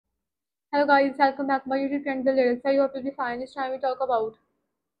Hello guys, welcome back to my YouTube channel The Lyrics. I hope you'll be fine. This time we talk about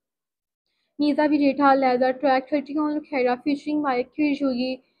MEZZE VERITà Lazza track 30 on LOCURA featuring my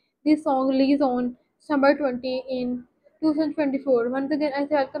Yugi. This song released on December 20 in 2024. Once again, I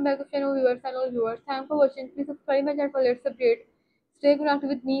say welcome back to channel viewers and all viewers. Thanks for watching. Please subscribe my channel for latest update. Stay connected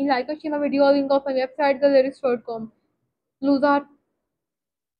with me. Like and share my video. Link of my website gilllyrics.com. Luza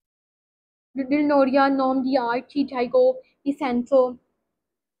Noria Nom di Art Tiago Isenso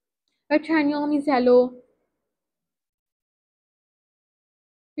Retranio Mizello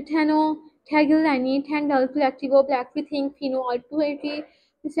Britanno, Tagliani, Tandal, Collectivo, Black Think, Fino, Altueti,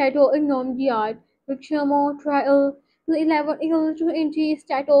 Stato, Ignom, Diad, Richomo, Trial, to 11, Eagle to Inti,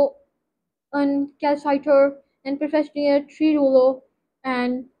 Stato, and Calciter, and Professional, Trirulo,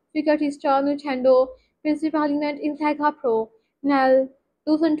 and Figatista, Nintendo, Principalmente in Saga Pro, Nel,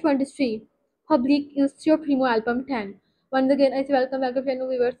 2023. Public is your primo album 10. Once again, I say welcome back to channel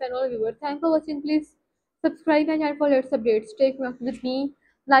viewers and all viewers. Thanks for watching. Please subscribe and channel for latest updates. Stay connected with me.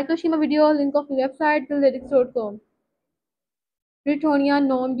 Like or share my video, link of my website, gilllyrics.com. Ritonia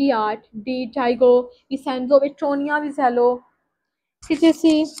non di art di Tiago Vicenzo Vitronia Vizello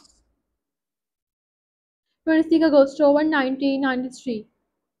CTC 26 Agosto 1993.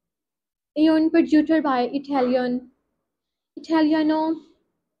 Ion produced by Italiano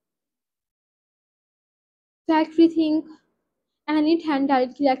Factory Think and it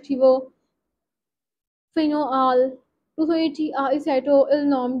handled Collectivo Fino al 280 Isato il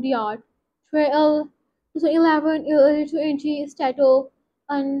nome di art. 2011 il 20 stato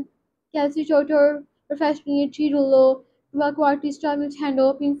un calciatore professionale titolo due quartista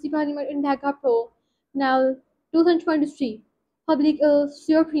militando principalmente in Lega Pro nel 2023. Public il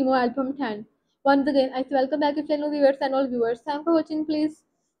suo primo album 10. Once again, I say welcome back to channel viewers and all viewers. Thanks for watching. Please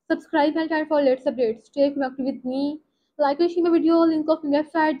subscribe and turn for latest updates. Stay connected with me. Like and share my video, link of my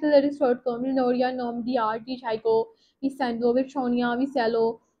website, thelyrics.com, Linoria, Nom, DR, D. Chaiko, Visando, Vitronia,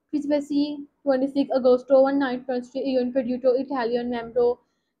 Vicello, Crispesi, 26 Agosto, 1923, Ion Perduto, Italian,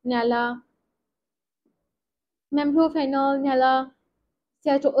 Nella, Membro Fenol, Nella,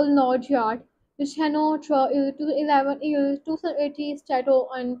 Stato il Nord Yard, Luciano, Tra, il 2011, il 2080, Stato,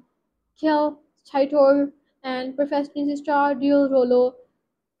 and Kiel, Titor, and Professional Star, Dio Rolo,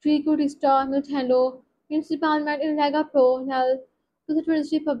 Tricutista, Nintendo, Principalmente in Lega Pro, nel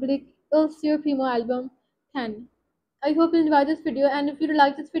 2023 Public, il suo primo album, 10. I hope you enjoyed this video, and if you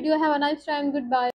like this video, have a nice time. Goodbye.